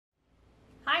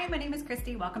Hi, my name is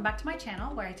Christy. Welcome back to my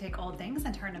channel where I take old things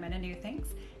and turn them into new things.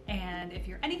 And if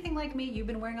you're anything like me, you've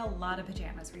been wearing a lot of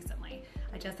pajamas recently.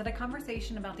 I just had a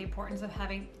conversation about the importance of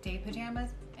having day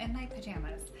pajamas and night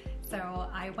pajamas. So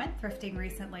I went thrifting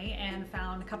recently and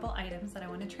found a couple items that I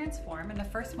want to transform. And the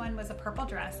first one was a purple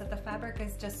dress that the fabric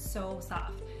is just so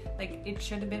soft. Like it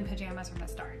should have been pajamas from the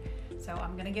start. So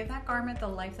I'm gonna give that garment the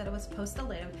life that it was supposed to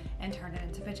live and turn it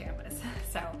into pajamas.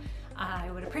 So I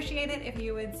would appreciate it if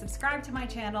you would subscribe to my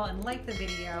channel and like the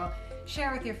video,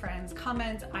 share with your friends,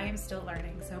 comment. I am still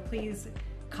learning, so please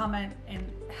comment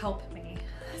and help me.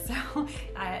 So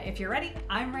if you're ready,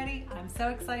 I'm ready. I'm so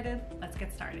excited. Let's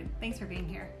get started. Thanks for being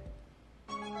here.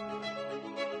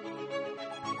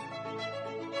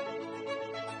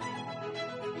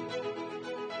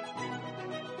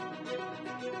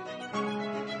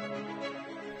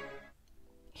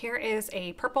 Here is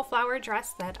a purple flower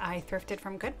dress that I thrifted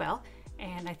from Goodwill,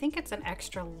 and I think it's an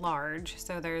extra large,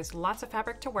 so there's lots of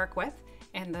fabric to work with,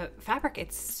 and the fabric,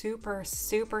 it's super,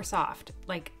 super soft.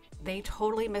 Like, they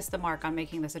totally missed the mark on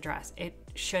making this a dress. It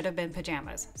should have been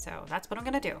pajamas, so that's what I'm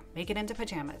gonna do, make it into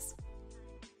pajamas.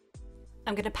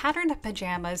 I'm gonna pattern the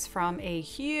pajamas from a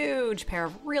huge pair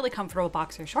of really comfortable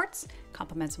boxer shorts,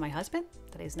 compliments my husband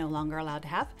that he's no longer allowed to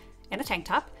have, and a tank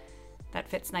top. That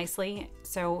fits nicely.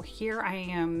 So here I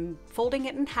am folding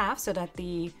it in half so that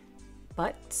the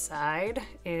butt side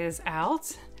is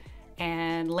out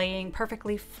and laying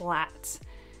perfectly flat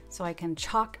so I can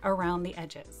chalk around the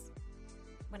edges.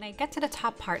 When I get to the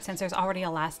top part, since there's already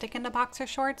elastic in the boxer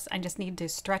shorts, I just need to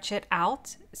stretch it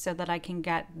out so that I can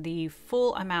get the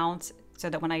full amount so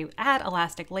that when I add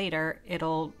elastic later,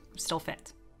 it'll still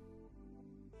fit.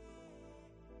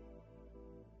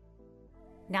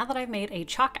 Now that I've made a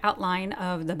chalk outline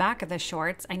of the back of the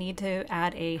shorts, I need to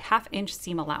add a 1/2 inch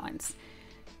seam allowance.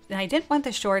 And I didn't want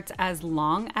the shorts as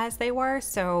long as they were,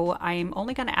 so I'm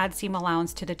only going to add seam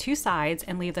allowance to the two sides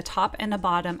and leave the top and the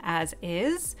bottom as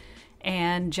is,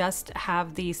 and just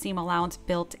have the seam allowance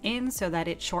built in so that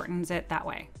it shortens it that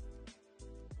way.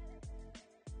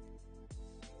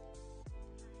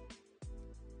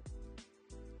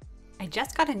 I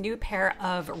just got a new pair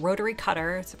of rotary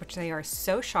cutters, which they are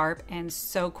so sharp and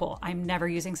so cool. I'm never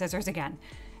using scissors again.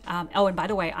 Oh, and by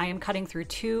the way, I am cutting through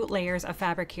 2 layers of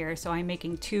fabric here, so I'm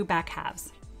making 2 back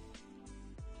halves.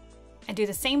 I do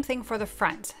the same thing for the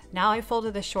front. Now I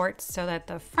folded the shorts so that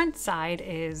the front side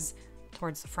is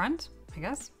towards the front, I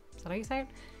guess. Is that how you say it?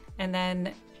 And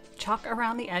then chalk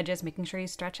around the edges, making sure you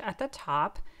stretch at the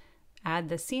top, add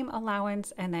the seam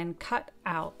allowance, and then cut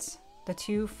out the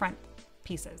 2 front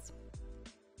pieces.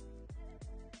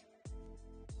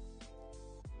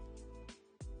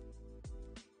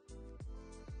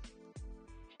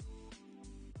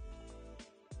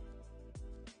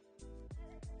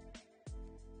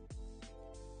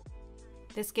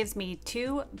 This gives me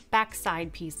 2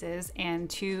 backside pieces and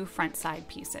 2 front side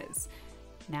pieces.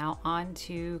 Now on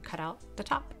to cut out the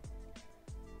top.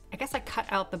 I guess I cut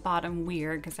out the bottom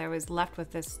weird because I was left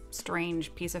with this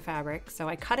strange piece of fabric. So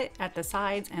I cut it at the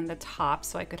sides and the top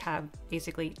so I could have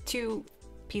basically 2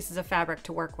 pieces of fabric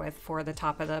to work with for the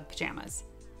top of the pajamas.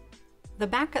 The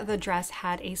back of the dress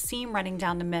had a seam running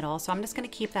down the middle, so I'm just going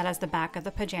to keep that as the back of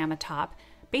the pajama top.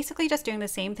 Basically just doing the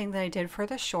same thing that I did for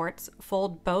the shorts,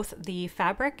 fold both the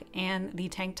fabric and the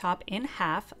tank top in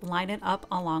half, line it up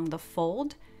along the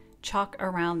fold, chalk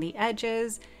around the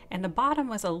edges, and the bottom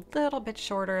was a little bit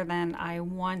shorter than I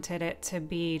wanted it to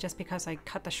be just because I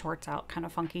cut the shorts out kind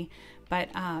of funky, but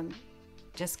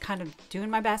just kind of doing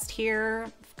my best here,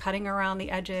 cutting around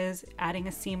the edges, adding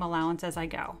a seam allowance as I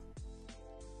go.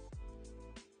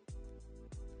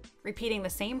 Repeating the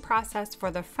same process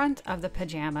for the front of the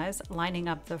pajamas, lining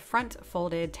up the front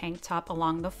folded tank top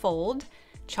along the fold,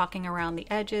 chalking around the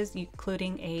edges,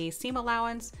 including a seam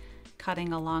allowance,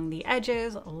 cutting along the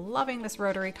edges, loving this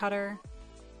rotary cutter.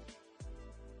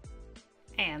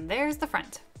 And there's the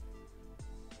front.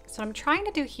 So what I'm trying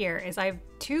to do here is I have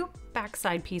 2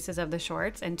 backside pieces of the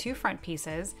shorts and 2 front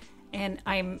pieces, and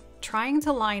I'm trying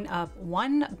to line up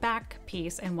 1 back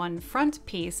piece and 1 front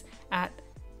piece at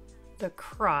the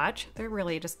crotch. There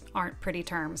really just aren't pretty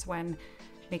terms when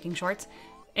making shorts,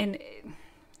 and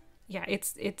yeah,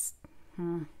 it's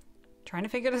trying to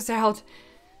figure this out.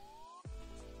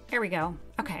 There we go.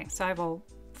 Okay, so I have a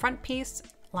front piece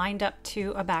lined up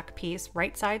to a back piece,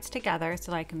 right sides together,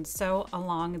 so that I can sew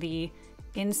along the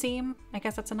inseam. I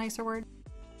guess that's a nicer word.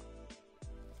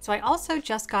 So I also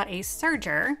just got a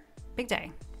serger, big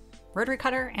day, rotary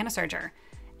cutter and a serger,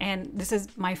 and this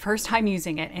is my first time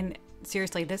using it, and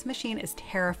seriously, this machine is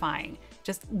terrifying.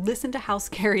 Just listen to how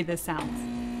scary this sounds.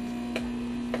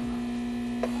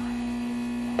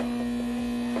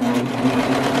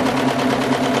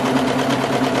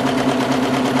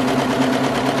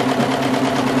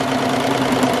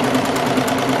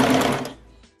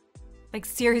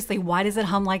 Seriously, why does it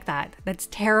hum like that? That's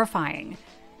terrifying.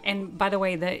 And by the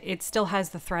way, it still has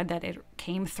the thread that it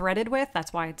came threaded with.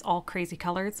 That's why it's all crazy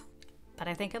colors. But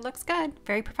I think it looks good.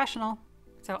 Very professional.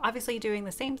 So obviously doing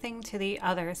the same thing to the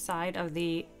other side of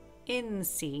the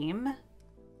inseam.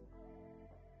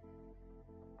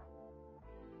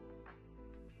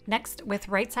 Next, with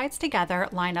right sides together,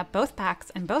 line up both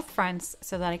backs and both fronts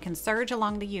so that I can serge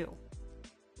along the U.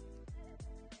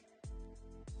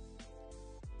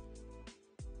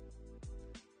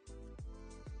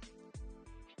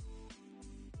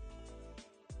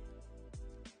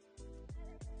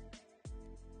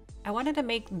 I wanted to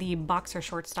make the boxer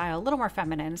short style a little more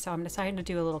feminine, so I'm deciding to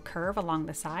do a little curve along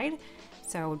the side.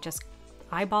 So just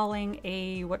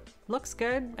eyeballing what looks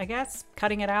good, I guess,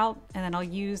 cutting it out, and then I'll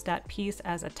use that piece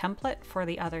as a template for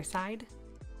the other side.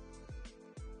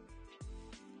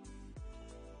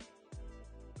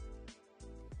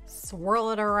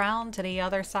 Swirl it around to the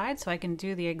other side so I can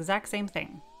do the exact same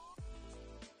thing.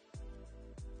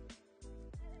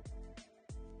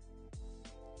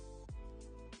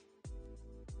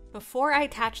 Before I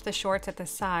attach the shorts at the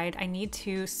side, I need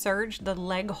to serge the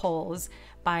leg holes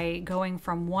by going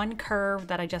from one curve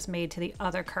that I just made to the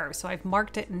other curve. So I've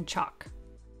marked it in chalk.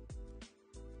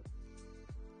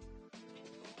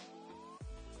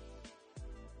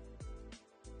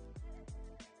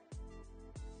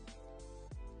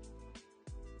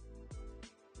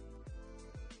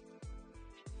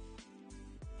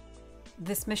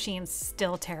 This machine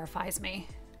still terrifies me.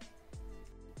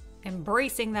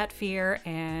 Embracing that fear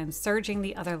and serging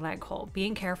the other leg hole,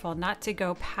 being careful not to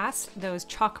go past those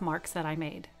chalk marks that I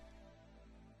made.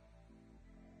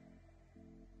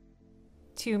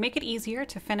 To make it easier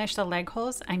to finish the leg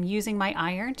holes, I'm using my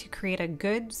iron to create a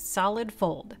good solid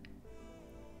fold.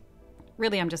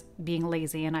 Really, I'm just being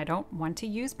lazy and I don't want to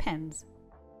use pins.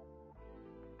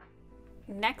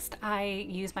 Next, I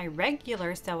use my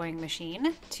regular sewing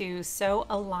machine to sew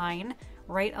a line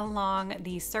right along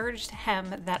the serged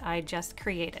hem that I just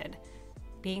created,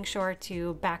 being sure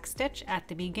to backstitch at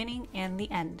the beginning and the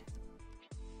end.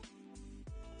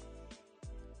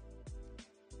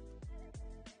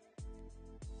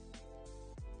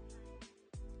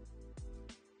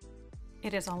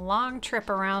 It is a long trip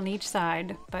around each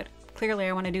side, but clearly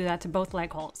I want to do that to both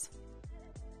leg holes.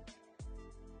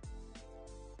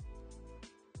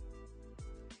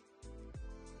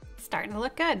 Starting to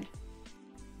look good.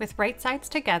 With right sides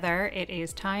together, it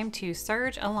is time to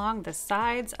serge along the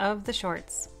sides of the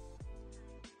shorts.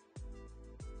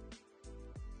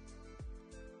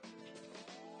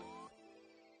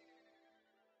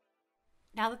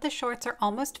 Now that the shorts are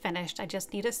almost finished, I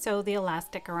just need to sew the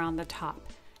elastic around the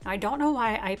top. Now, I don't know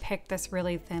why I picked this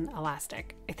really thin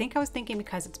elastic. I think I was thinking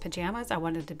because it's pajamas, I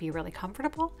wanted to be really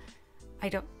comfortable.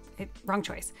 Wrong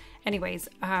choice. Anyways,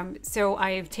 so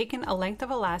I've taken a length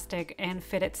of elastic and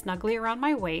fit it snugly around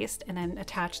my waist and then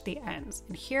attached the ends.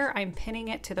 And here I'm pinning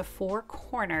it to the four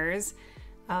corners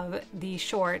of the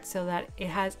short so that it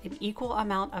has an equal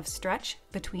amount of stretch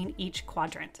between each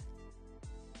quadrant.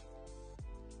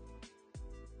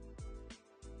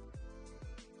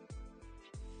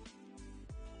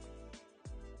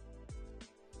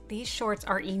 These shorts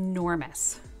are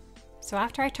enormous. So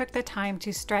after I took the time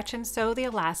to stretch and sew the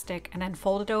elastic and then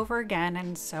fold it over again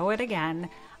and sew it again,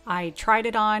 I tried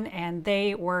it on and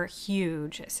they were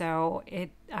huge. So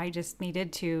I just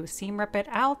needed to seam rip it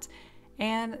out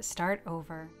and start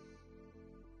over.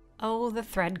 Oh, the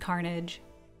thread carnage.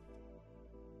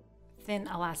 Thin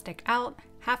elastic out,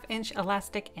 1/2 inch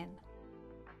elastic in.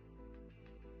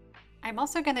 I'm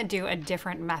also going to do a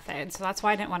different method, so that's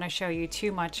why I didn't want to show you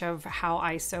too much of how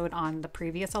I sewed on the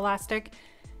previous elastic.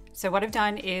 So what I've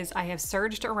done is I have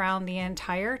serged around the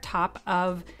entire top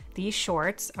of these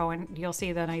shorts. Oh, and you'll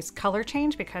see the nice color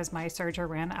change because my serger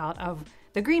ran out of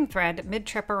the green thread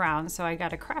mid-trip around, so I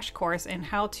got a crash course in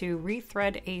how to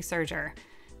rethread a serger.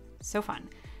 So fun.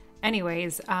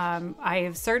 Anyways, I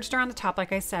have serged around the top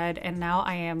like I said, and now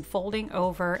I am folding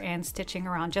over and stitching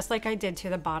around just like I did to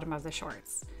the bottom of the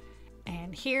shorts.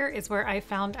 And here is where I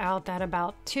found out that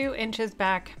about 2 inches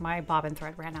back, my bobbin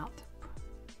thread ran out.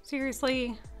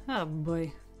 Seriously? Oh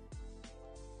boy.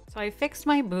 So I fixed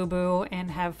my boo-boo and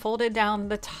have folded down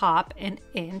the top 1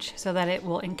 inch so that it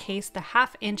will encase the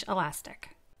 1/2 inch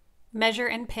elastic. Measure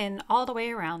and pin all the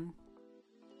way around.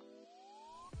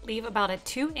 Leave about a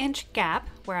 2 inch gap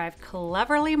where I've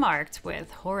cleverly marked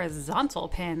with horizontal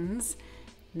pins.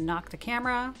 Knock the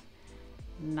camera,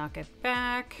 knock it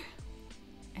back,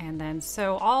 and then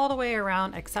sew all the way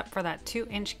around except for that 2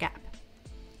 inch gap.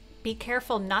 Be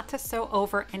careful not to sew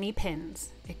over any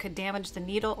pins. It could damage the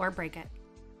needle or break it.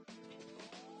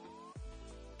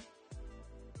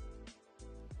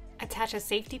 Attach a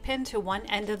safety pin to one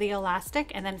end of the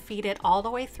elastic and then feed it all the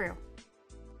way through.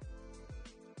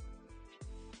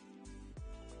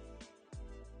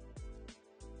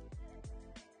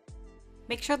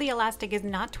 Make sure the elastic is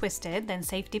not twisted, then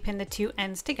safety pin the two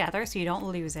ends together so you don't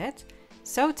lose it.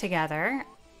 Sew together,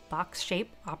 box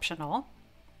shape optional.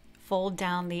 Fold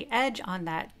down the edge on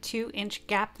that 2-inch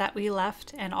gap that we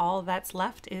left, and all that's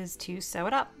left is to sew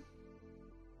it up.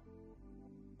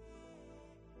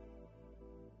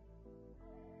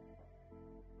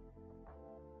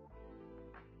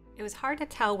 It was hard to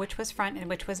tell which was front and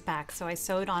which was back, so I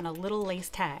sewed on a little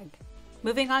lace tag.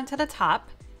 Moving on to the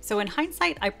top. So in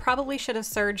hindsight, I probably should have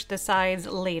serged the sides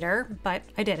later, but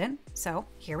I didn't, so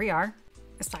here we are.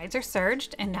 The sides are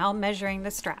serged, and now measuring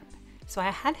the strap. So I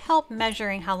had help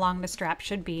measuring how long the strap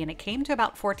should be, and it came to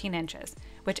about 14 inches,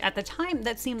 which at the time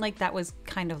that seemed like that was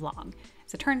kind of long.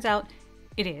 As it turns out,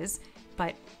 it is,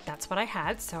 but that's what I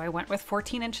had, so I went with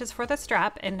 14 inches for the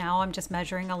strap, and now I'm just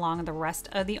measuring along the rest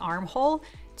of the armhole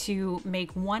to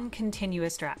make one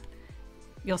continuous strap.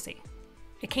 You'll see.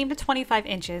 It came to 25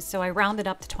 inches, so I rounded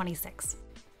up to 26.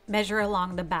 Measure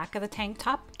along the back of the tank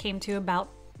top came to about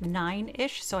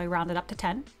 9-ish, so I rounded up to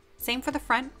 10. Same for the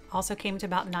front, also came to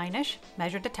about 9-ish,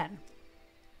 measured to 10.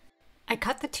 I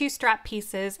cut the two strap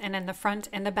pieces and then the front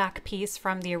and the back piece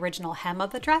from the original hem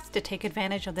of the dress to take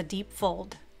advantage of the deep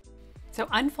fold. So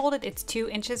unfolded, it's 2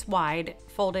 inches wide,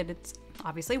 folded, it's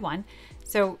obviously 1.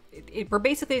 So we're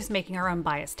basically just making our own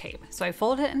bias tape. So I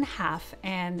folded it in half,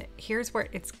 and here's where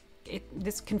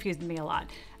this confused me a lot.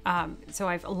 So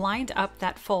I've lined up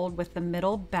that fold with the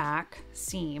middle back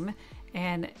seam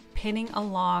and pinning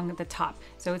along the top.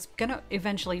 So it's gonna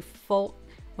eventually fold,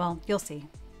 well, you'll see.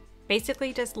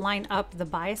 Basically just line up the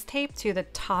bias tape to the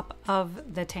top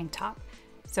of the tank top.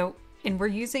 So, and we're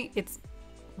using, it's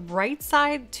right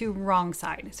side to wrong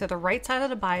side. So the right side of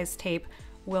the bias tape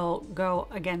will go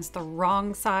against the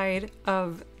wrong side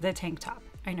of the tank top.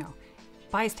 I know,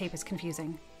 bias tape is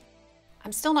confusing.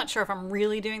 I'm still not sure if I'm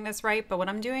really doing this right, but what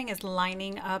I'm doing is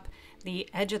lining up the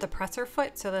edge of the presser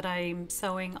foot so that I'm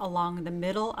sewing along the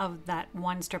middle of that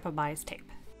one strip of bias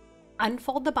tape.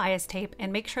 Unfold the bias tape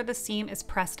and make sure the seam is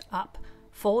pressed up.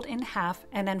 Fold in half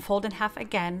and then fold in half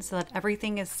again so that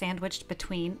everything is sandwiched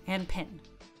between and pin.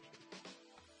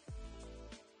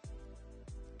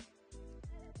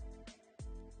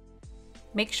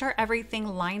 Make sure everything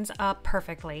lines up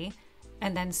perfectly,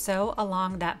 and then sew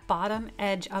along that bottom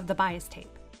edge of the bias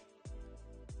tape.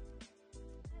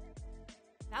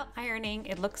 Without ironing,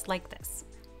 it looks like this.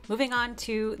 Moving on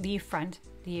to the front,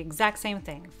 the exact same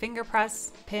thing. Finger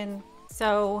press, pin,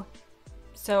 sew,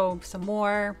 sew some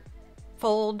more,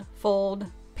 fold, fold,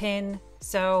 pin,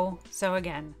 sew, sew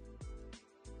again.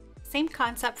 Same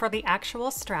concept for the actual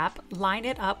strap. Line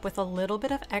it up with a little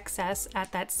bit of excess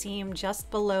at that seam just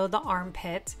below the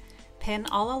armpit. Pin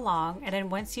all along, and then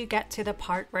once you get to the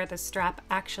part where the strap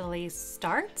actually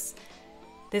starts,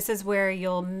 this is where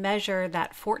you'll measure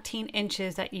that 14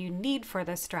 inches that you need for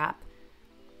the strap,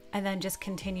 and then just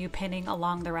continue pinning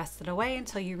along the rest of the way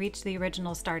until you reach the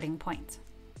original starting point.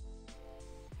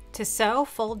 To sew,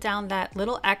 fold down that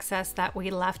little excess that we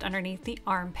left underneath the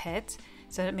armpit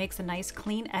so it makes a nice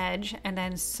clean edge, and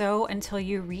then sew until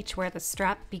you reach where the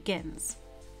strap begins.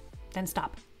 Then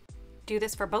stop. Do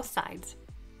this for both sides.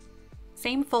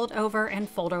 Same fold over and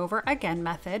fold over again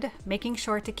method, making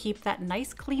sure to keep that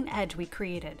nice clean edge we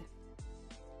created.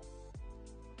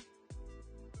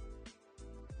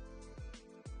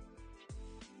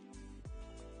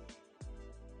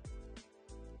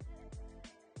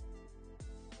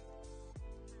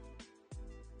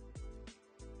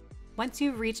 Once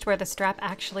you've reached where the strap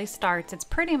actually starts, it's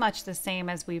pretty much the same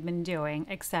as we've been doing,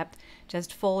 except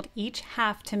just fold each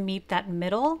half to meet that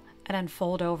middle and then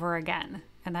fold over again.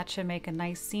 And that should make a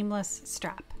nice seamless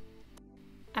strap.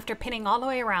 After pinning all the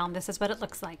way around, this is what it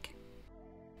looks like.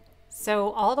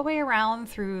 Sew all the way around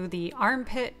through the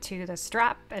armpit to the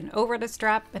strap and over the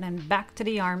strap and then back to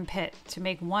the armpit to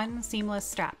make one seamless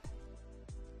strap.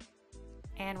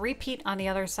 And repeat on the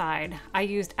other side. I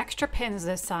used extra pins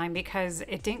this time because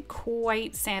it didn't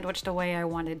quite sandwich the way I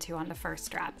wanted to on the first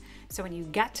strap. So when you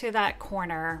get to that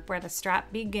corner where the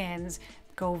strap begins,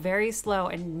 go very slow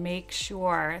and make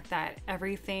sure that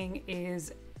everything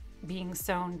is being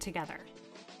sewn together.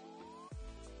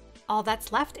 All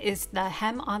that's left is the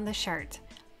hem on the shirt.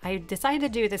 I decided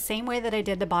to do the same way that I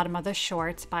did the bottom of the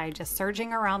shorts by just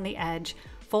serging around the edge,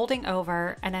 folding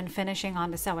over, and then finishing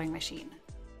on the sewing machine.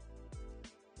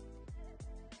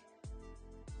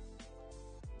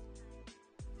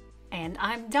 And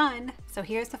I'm done, so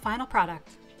here's the final product.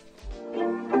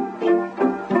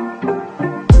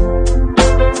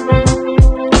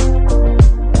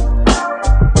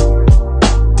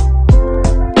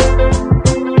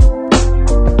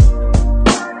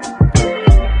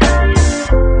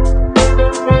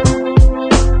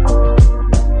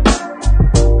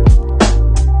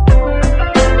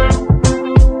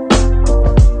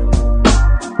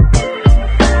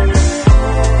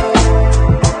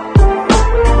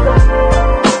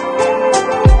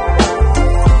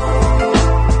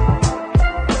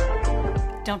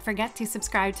 forget to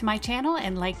subscribe to my channel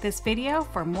and like this video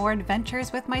for more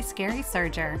adventures with my scary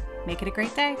serger. Make it a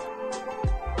great day.